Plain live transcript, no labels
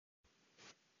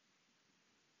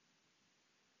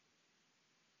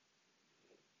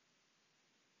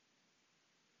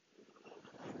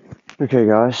Okay,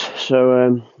 guys. I've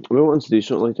been wanting to do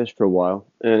something like this for a while,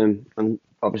 and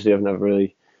obviously I've never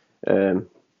really been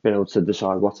able to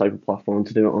decide what type of platform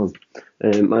to do it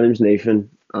on. My name's Nathan,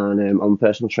 and I'm a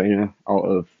personal trainer out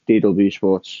of DW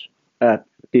Sports,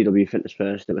 DW Fitness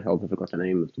First. It would help if I got the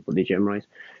name of the bloody gym right.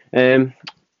 Um,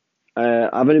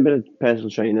 I've only been a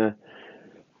personal trainer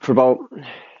for about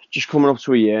just coming up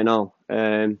to a year now.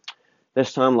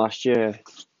 This time last year,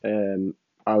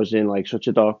 I was in like such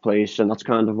a dark place, and that's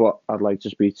kind of what I'd like to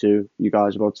speak to you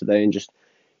guys about today, and just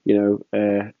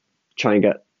try and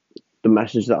get the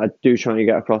message that I do try and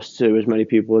get across to as many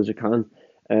people as I can,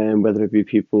 whether it be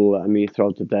people that I meet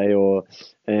throughout the day or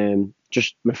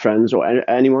just my friends or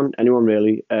anyone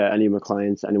really, any of my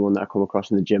clients, anyone that I come across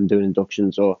in the gym doing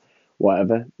inductions or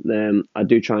whatever. I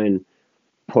do try and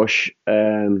push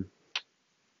this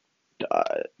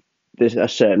a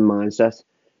certain mindset.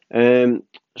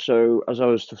 So as I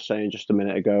was saying just a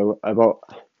minute ago, about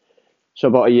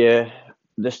a year,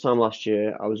 this time last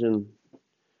year, I was in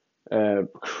a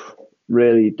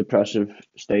really depressive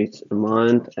state of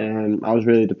mind. I was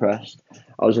really depressed.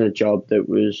 I was in a job that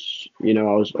was, I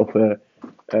was up at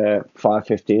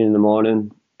 5:15 in the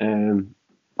morning,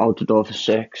 out the door for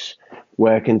 6,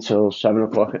 working till 7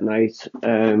 o'clock at night,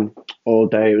 all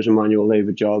day. It was a manual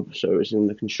labour job, so it was in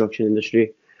the construction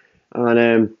industry.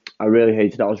 And I really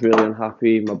hated it. I was really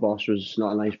unhappy. My boss was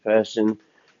not a nice person.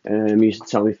 He used to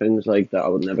tell me things like that I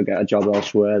would never get a job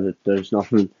elsewhere, that there's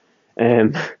nothing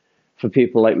um, for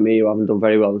people like me who haven't done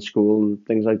very well in school and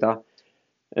things like that.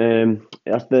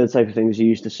 That's the type of things he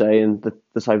used to say, and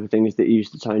the type of things that he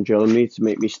used to try and drill in me to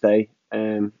make me stay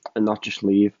and not just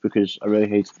leave, because I really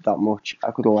hated it that much.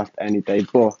 I could have left any day,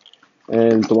 but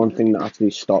the one thing that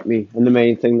actually stopped me, and the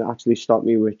main thing that actually stopped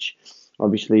me, which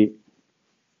obviously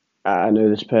I know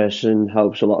this person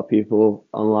helps a lot of people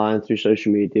online through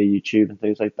social media, YouTube, and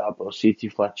things like that. But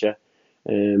CT Fletcher,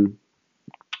 um,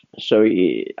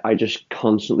 I just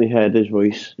constantly heard his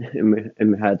voice in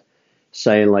my head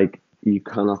saying like, "You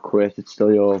cannot quit. It's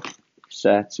still your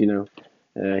set."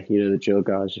 The drill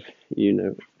guys. If you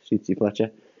know CT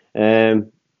Fletcher,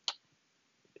 um,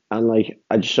 and like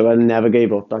I never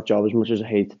gave up that job as much as I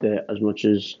hated it, as much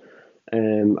as I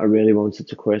really wanted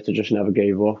to quit. I just never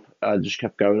gave up. I just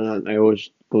kept going, and I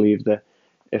always believed that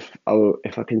if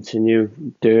I continue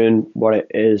doing what it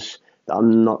is that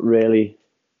I'm not really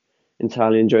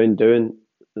entirely enjoying doing,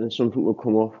 then something will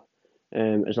come up.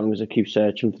 As long as I keep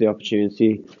searching for the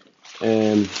opportunity,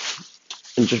 um,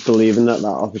 and just believing that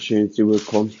opportunity will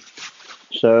come.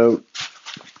 So,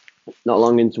 not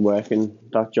long into working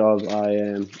that job,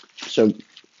 so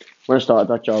when I started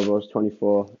that job, I was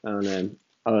 24, and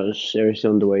I was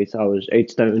seriously underweight. I was 8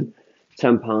 stone,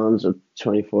 10 pounds at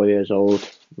 24 years old,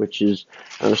 which is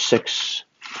I was 6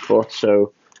 foot.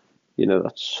 So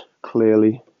that's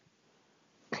clearly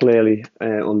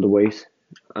underweight.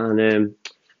 And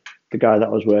the guy that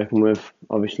I was working with,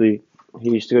 obviously, he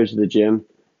used to go to the gym,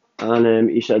 and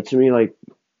he said to me like,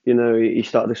 he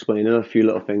started explaining a few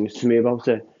little things to me about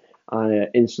it, and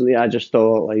instantly I just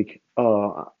thought like,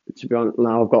 oh, to be honest,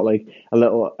 now I've got like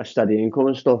a steady income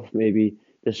and stuff. Maybe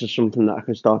this is something that I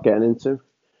can start getting into.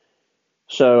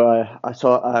 So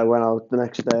I went out the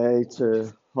next day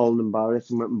to Holland and Barrett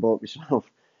and went and bought myself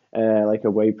like a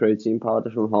whey protein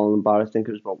powder from Holland and Barrett. I think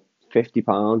it was about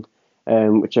 £50,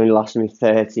 which only lasted me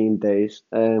 13 days.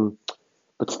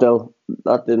 But still,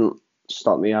 that didn't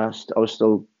stop me. I was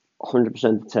still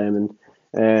 100% determined.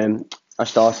 I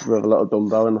started with a little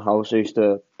dumbbell in the house. I used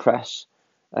to press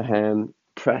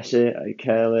it, I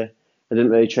curl it. I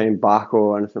didn't really train back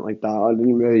or anything like that. I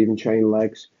didn't really even train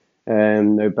legs.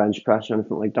 No bench press or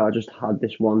anything like that. I just had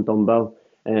this one dumbbell,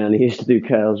 and I used to do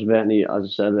curls with it. And as I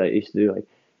said, I used to do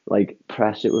like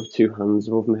press it with 2 hands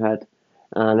above my head,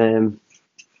 and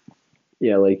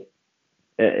yeah, like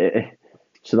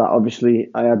so that obviously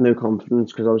I had no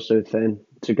confidence because I was so thin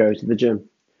to go to the gym.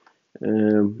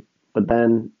 But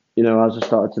then, as I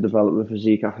started to develop my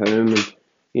physique at home,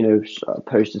 and I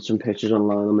posted some pictures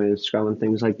online on my Instagram and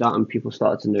things like that, and people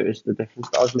started to notice the difference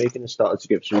that I was making and started to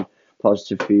give some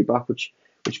positive feedback, which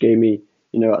gave me,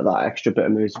 that extra bit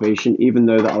of motivation, even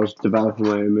though that I was developing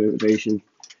my own motivation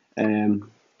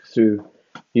through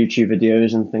YouTube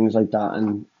videos and things like that,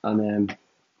 and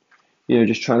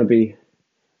just trying to be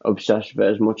obsessed with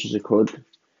it as much as I could.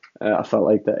 I felt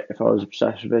like that if I was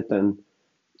obsessed with it, then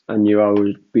I knew I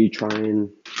would be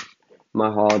trying my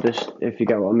hardest, if you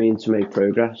get what I mean, to make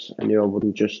progress. I knew I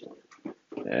wouldn't just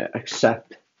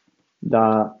accept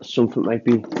that something might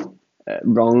be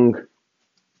wrong,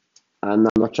 and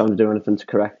I'm not trying to do anything to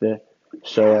correct it.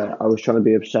 So I was trying to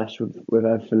be obsessed with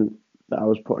everything that I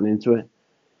was putting into it.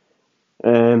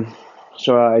 Um,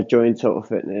 So I joined Total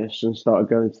Fitness and started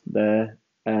going to there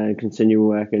and continue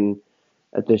working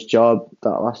at this job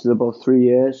that lasted about 3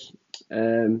 years.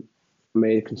 Um,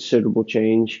 Made a considerable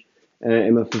change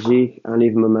in my physique and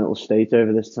even my mental state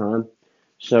over this time.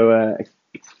 So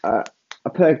I, I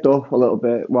perked up a little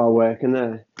bit while working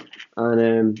there.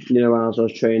 And as I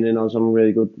was training, I was on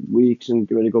really good weeks and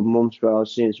really good months where I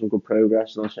was seeing some good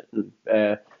progress, and I was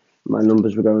hitting, my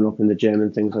numbers were going up in the gym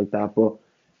and things like that. But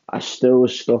I still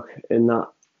was stuck in that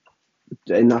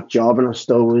job, and I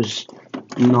still was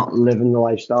not living the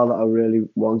lifestyle that I really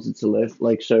wanted to live.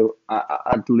 Like, so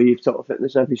I'd leave Total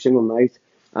Fitness every single night,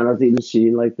 and I'd even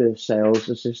see like the sales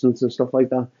assistants and stuff like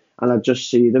that, and I'd just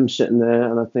see them sitting there,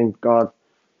 and I think, God,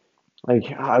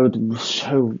 like I would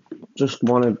so just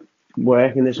want to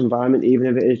work in this environment, even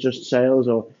if it is just sales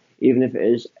or even if it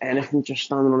is anything, just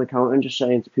standing on the counter and just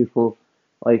saying to people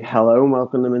like hello and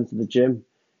welcome them into the gym,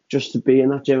 just to be in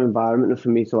that gym environment and for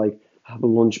me to like have a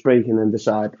lunch break and then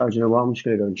decide, oh, do you know what, I'm just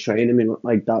gonna go and train. I mean,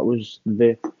 like that was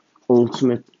the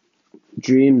ultimate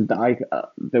dream that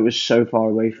was so far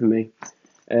away from me.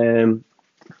 Um,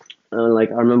 and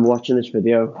like I remember watching this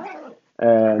video.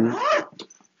 Um,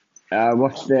 I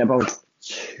watched it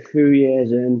 2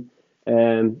 years in,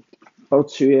 about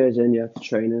 2 years in, yeah, to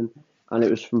training, and it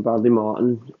was from Bradley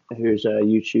Martin, who's a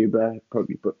YouTuber.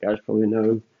 Probably guys probably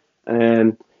know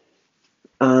him.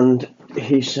 And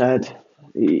he said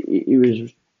he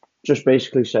was just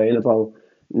basically saying about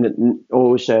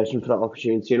always searching for that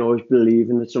opportunity and always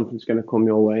believing that something's going to come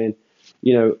your way. And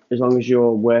as long as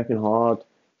you're working hard,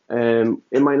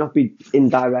 it might not be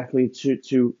indirectly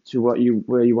to where you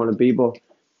want to be, but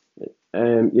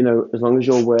as long as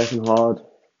you're working hard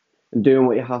and doing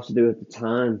what you have to do at the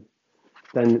time,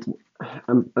 then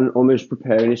and almost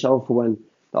preparing yourself for when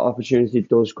that opportunity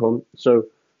does come. So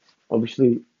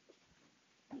obviously,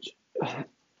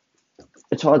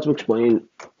 it's hard to explain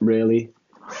really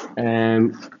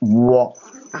what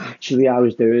actually I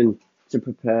was doing to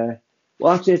prepare.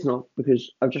 Well, actually, it's not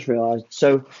because I've just realised.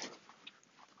 So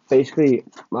basically,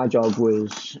 my job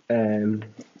was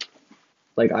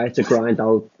like I had to grind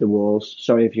out the walls.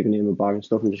 Sorry if you can hear my bar and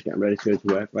stuff. I'm just getting ready to go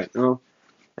to work right now.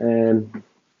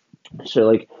 So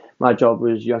like my job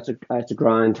was I had to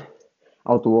grind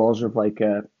out the walls with like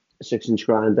a 6-inch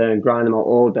grinder and grind them out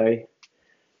all day.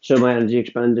 So my energy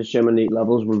expenditure, my NEAT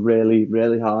levels were really,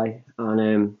 really high.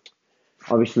 And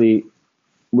obviously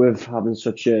with having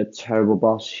such a terrible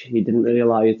boss, he didn't really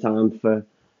allow you time for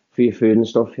your food and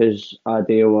stuff. His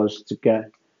idea was to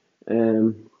get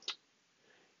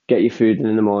your food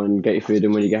in the morning, get your food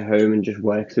in when you get home, and just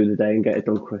work through the day and get it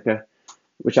done quicker.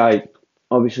 Which I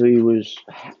obviously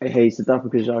I hated that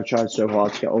because I tried so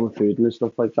hard to get all the food and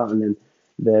stuff like that, and then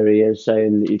there he is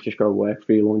saying that you've just got to work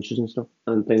for your lunches and stuff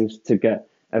and things to get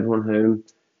everyone home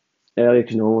early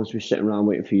because no one wants to be sitting around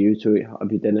waiting for you to have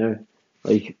your dinner.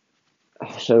 Like,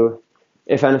 so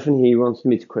if anything, he wants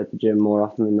me to quit the gym more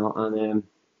often than not, and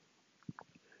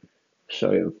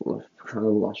sorry, I've kind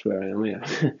of lost where I am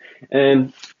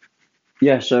here.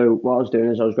 Yeah, so what I was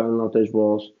doing is I was grinding out those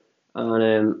walls,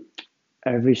 and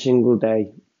every single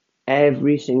day,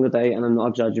 and I'm not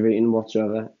exaggerating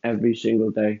whatsoever, every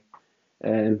single day.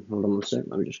 Hold on one sec,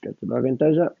 let me just get the dog in.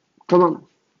 Desert, come on,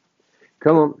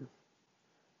 come on.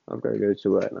 I've got to go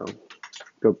to work now.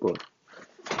 Good boy.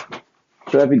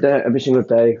 So every single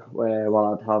day,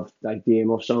 while I'd have like the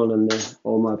earmuffs on and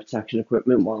all my protection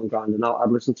equipment while I'm grinding out,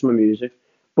 I'd listen to my music.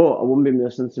 But I wouldn't be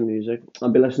listening to music.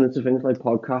 I'd be listening to things like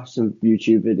podcasts and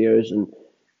YouTube videos and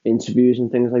interviews and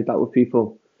things like that with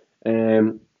people.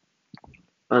 Um,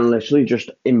 and literally just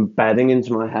embedding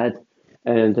into my head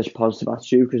this positive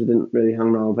attitude because I didn't really hang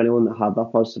around with anyone that had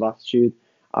that positive attitude.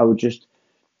 I would just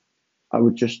I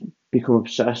would just become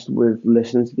obsessed with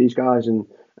listening to these guys and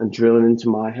drilling into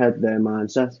my head their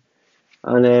mindset.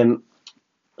 And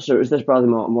so it was this Bradley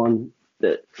Martin one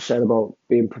that said about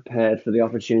being prepared for the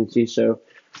opportunity. So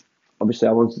obviously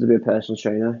I wanted to be a personal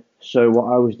trainer. So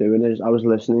what I was doing is I was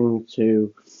listening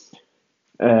to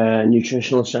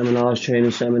nutritional seminars,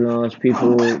 training seminars,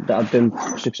 people that have been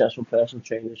successful personal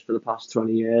trainers for the past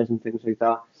 20 years and things like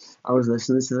that. I was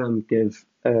listening to them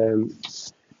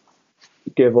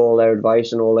give all their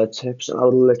advice and all their tips, and I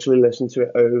would literally listen to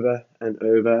it over and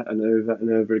over and over and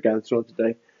over again throughout the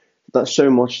day. That's so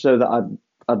much so that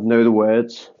I'd know the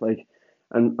words, like,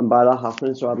 and by that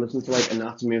happening, so I'd listen to like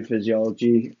anatomy and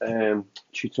physiology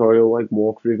tutorial, like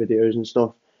walkthrough videos and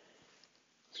stuff.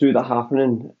 Through that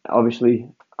happening, obviously,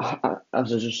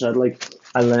 as I just said, like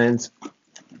I learned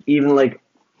even like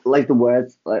the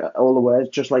words, like all the words,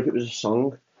 just like it was a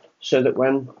song, so that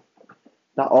when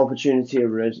that opportunity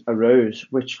arose,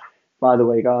 which By the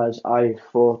way, guys, I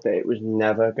thought that it was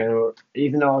never going to,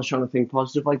 even though I was trying to think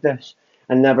positive like this,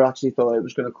 I never actually thought it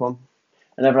was going to come.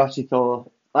 I never actually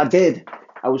thought, I did.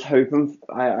 I was hoping,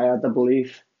 I had the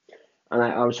belief, and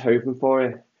I was hoping for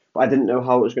it, but I didn't know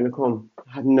how it was going to come.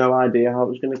 I had no idea how it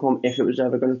was going to come, if it was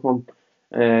ever going to come.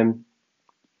 And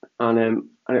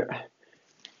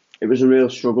it was a real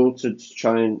struggle to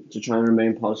try and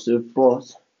remain positive,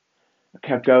 but I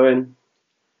kept going,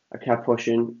 I kept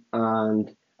pushing,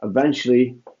 and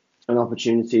eventually an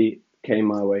opportunity came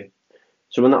my way.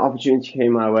 So when that opportunity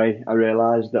came my way, I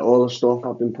realised that all the stuff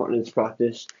I've been putting into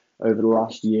practice over the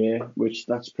last year, which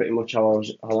that's pretty much how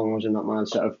long I was in that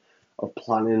mindset of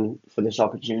planning for this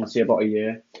opportunity, about a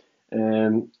year.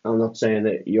 I'm not saying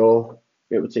that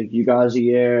it would take you guys a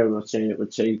year. I'm not saying it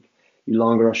would take you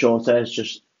longer or shorter.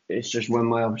 It's just when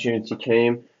my opportunity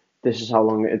came, this is how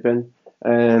long it had been.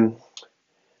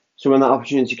 So when that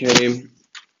opportunity came,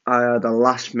 I had a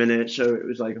last minute, so it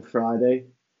was like a Friday.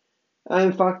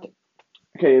 And in fact,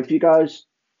 okay, if you guys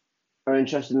are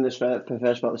interested in this first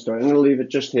part of the story, I'm going to leave it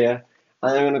just here.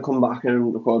 And I'm going to come back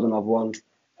and record another one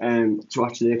to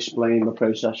actually explain the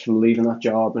process from leaving that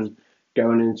job and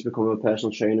going in to become a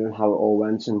personal trainer and how it all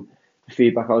went and the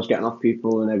feedback I was getting off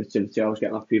people and negativity I was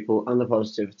getting off people and the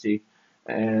positivity.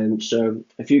 So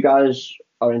if you guys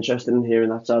are interested in hearing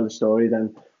that side of the story,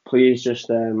 then please just,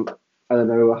 I don't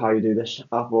know how you do this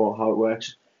app or how it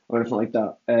works or anything like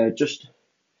that.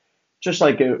 Just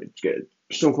like get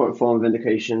some kind of form of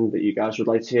indication that you guys would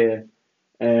like to hear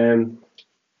um,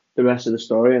 the rest of the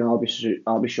story, and I'll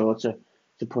be sure to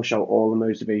push out all the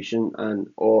motivation and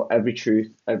or every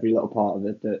truth, every little part of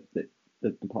it that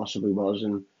there possibly was,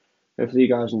 and hopefully you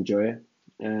guys enjoy it.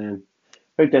 I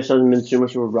hope this hasn't been too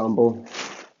much of a ramble.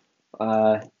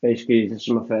 Basically, this is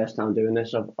my first time doing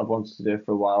this. I've wanted to do it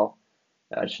for a while.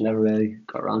 I just never really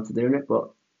got around to doing it,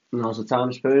 but now's the time,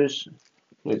 I suppose.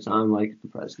 No time like the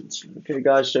present. Okay,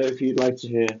 guys. So if you'd like to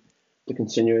hear the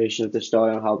continuation of the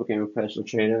story on how I became a personal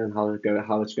trainer and how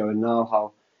it's going now,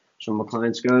 how some of my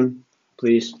clients are going,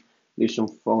 please leave some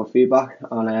form of feedback,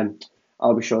 and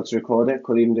I'll be sure to record it.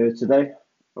 Could even do it today,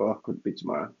 or it could be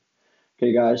tomorrow.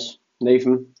 Okay, guys.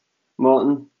 Nathan,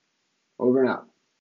 Martin, over and out.